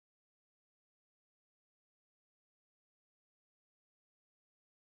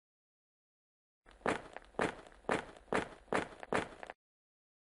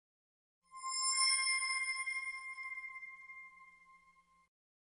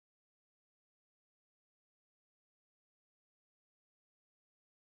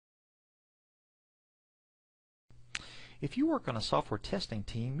If you work on a software testing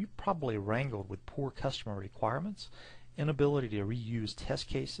team, you've probably wrangled with poor customer requirements, inability to reuse test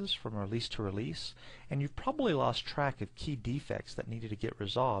cases from release to release, and you've probably lost track of key defects that needed to get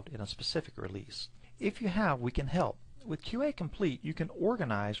resolved in a specific release. If you have, we can help. With QA Complete, you can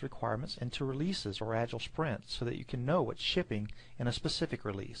organize requirements into releases or agile sprints so that you can know what's shipping in a specific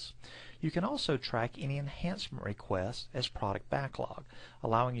release. You can also track any enhancement requests as product backlog,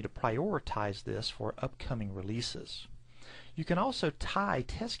 allowing you to prioritize this for upcoming releases. You can also tie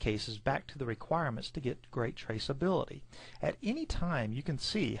test cases back to the requirements to get great traceability. At any time, you can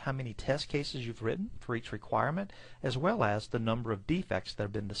see how many test cases you've written for each requirement, as well as the number of defects that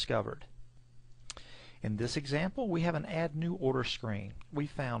have been discovered. In this example, we have an Add New Order screen. We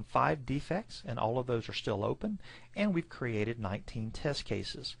found 5 defects, and all of those are still open, and we've created 19 test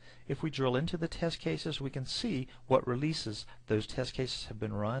cases. If we drill into the test cases, we can see what releases those test cases have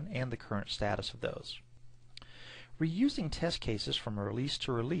been run and the current status of those. Reusing test cases from release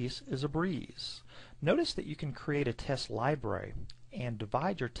to release is a breeze. Notice that you can create a test library and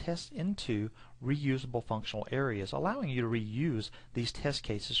divide your tests into reusable functional areas, allowing you to reuse these test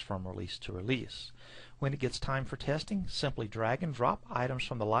cases from release to release. When it gets time for testing, simply drag and drop items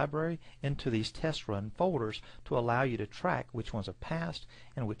from the library into these test run folders to allow you to track which ones have passed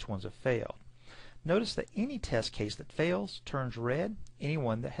and which ones have failed. Notice that any test case that fails turns red, any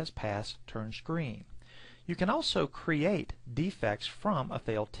one that has passed turns green. You can also create defects from a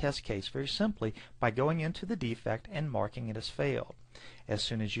failed test case very simply by going into the defect and marking it as failed. As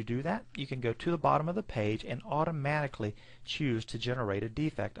soon as you do that, you can go to the bottom of the page and automatically choose to generate a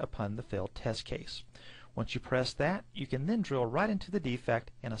defect upon the failed test case. Once you press that, you can then drill right into the defect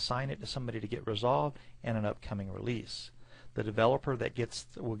and assign it to somebody to get resolved in an upcoming release. The developer that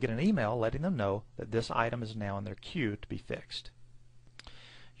will get an email letting them know that this item is now in their queue to be fixed.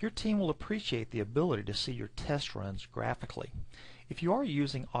 Your team will appreciate the ability to see your test runs graphically. If you are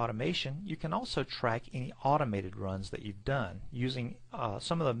using automation, you can also track any automated runs that you've done using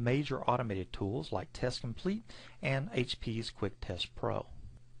some of the major automated tools like Test Complete and HP's Quick Test Pro.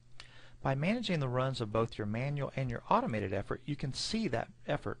 By managing the runs of both your manual and your automated effort, you can see that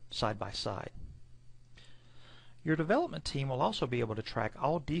effort side by side. Your development team will also be able to track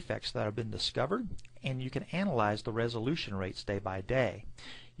all defects that have been discovered, and you can analyze the resolution rates day by day.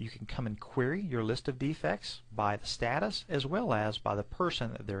 You can come and query your list of defects by the status as well as by the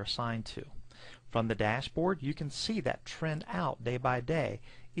person that they're assigned to. From the dashboard, you can see that trend out day by day,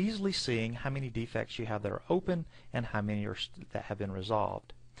 easily seeing how many defects you have that are open and how many that have been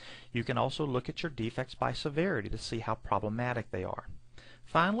resolved. You can also look at your defects by severity to see how problematic they are.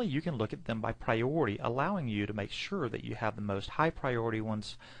 Finally, you can look at them by priority, allowing you to make sure that you have the most high priority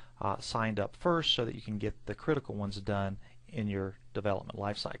ones signed up first so that you can get the critical ones done in your development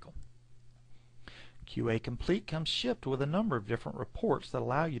lifecycle. QA Complete comes shipped with a number of different reports that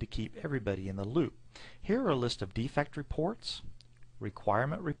allow you to keep everybody in the loop. Here are a list of defect reports,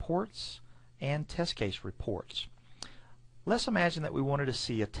 requirement reports, and test case reports. Let's imagine that we wanted to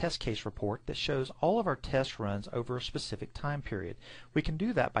see a test case report that shows all of our test runs over a specific time period. We can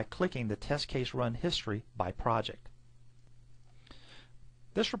do that by clicking the test case run history by project.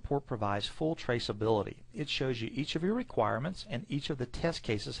 This report provides full traceability. It shows you each of your requirements and each of the test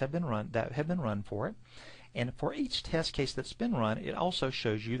cases that have been run for it. And for each test case that's been run, it also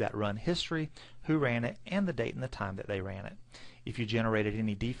shows you that run history, who ran it, and the date and the time that they ran it. If you generated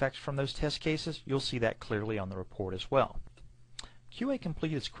any defects from those test cases, you'll see that clearly on the report as well. QA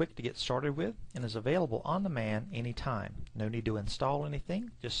Complete is quick to get started with and is available on demand anytime. No need to install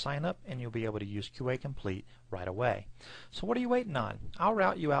anything, just sign up and you'll be able to use QA Complete right away. So what are you waiting on? I'll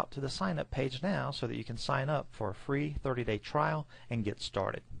route you out to the sign up page now so that you can sign up for a free 30-day trial and get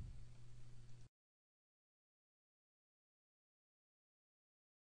started.